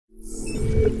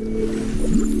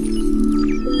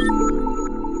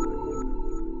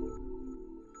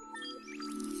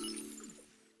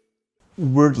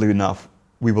Weirdly enough,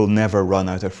 we will never run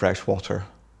out of fresh water.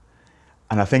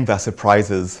 And I think that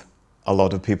surprises a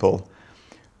lot of people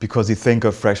because you think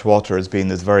of fresh water as being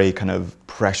this very kind of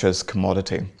precious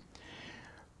commodity.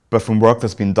 But from work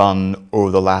that's been done over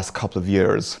the last couple of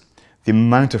years, the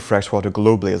amount of fresh water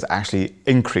globally has actually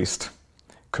increased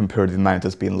compared to the amount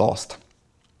that's been lost.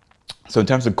 So in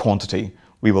terms of quantity,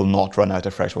 we will not run out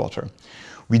of fresh water.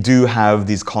 We do have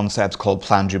these concepts called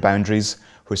planetary boundaries,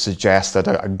 which suggest that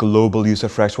a global use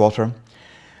of fresh water,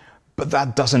 but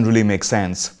that doesn't really make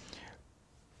sense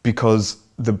because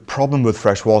the problem with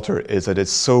fresh water is that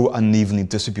it's so unevenly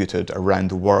distributed around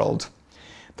the world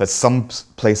that some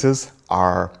places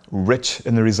are rich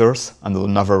in the resource and they'll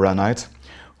never run out,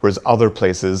 whereas other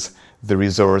places the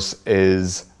resource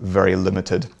is very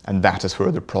limited, and that is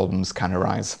where the problems can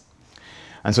arise.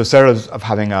 And so instead of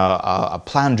having a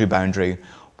planetary boundary,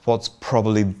 what's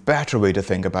probably a better way to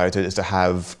think about it is to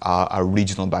have a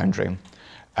regional boundary,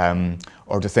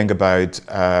 or to think about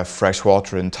fresh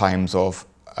water in terms of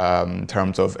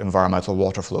environmental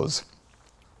water flows.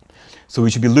 So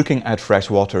we should be looking at fresh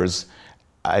waters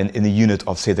in the unit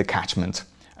of, say, the catchment,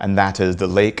 and that is the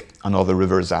lake and all the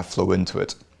rivers that flow into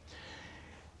it.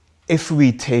 If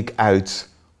we take out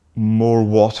more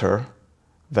water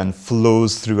than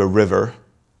flows through a river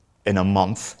in a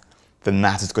month, then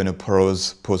that is going to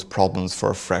pose problems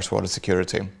for freshwater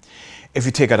security. If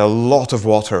you take out a lot of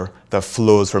water that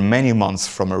flows for many months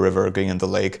from a river going into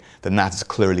the lake, then that is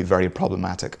clearly very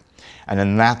problematic. And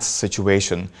in that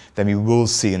situation, then we will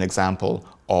see an example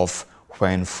of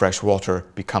when fresh water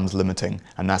becomes limiting,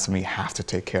 and that's when we have to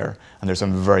take care. And there's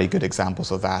some very good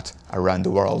examples of that around the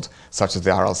world, such as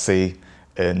the RLC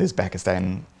in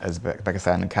Uzbekistan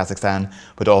and Kazakhstan,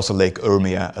 but also Lake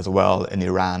Urmia as well in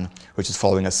Iran, which is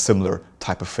following a similar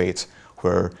type of fate,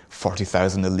 where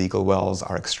 40,000 illegal wells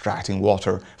are extracting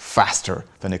water faster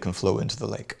than it can flow into the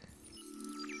lake.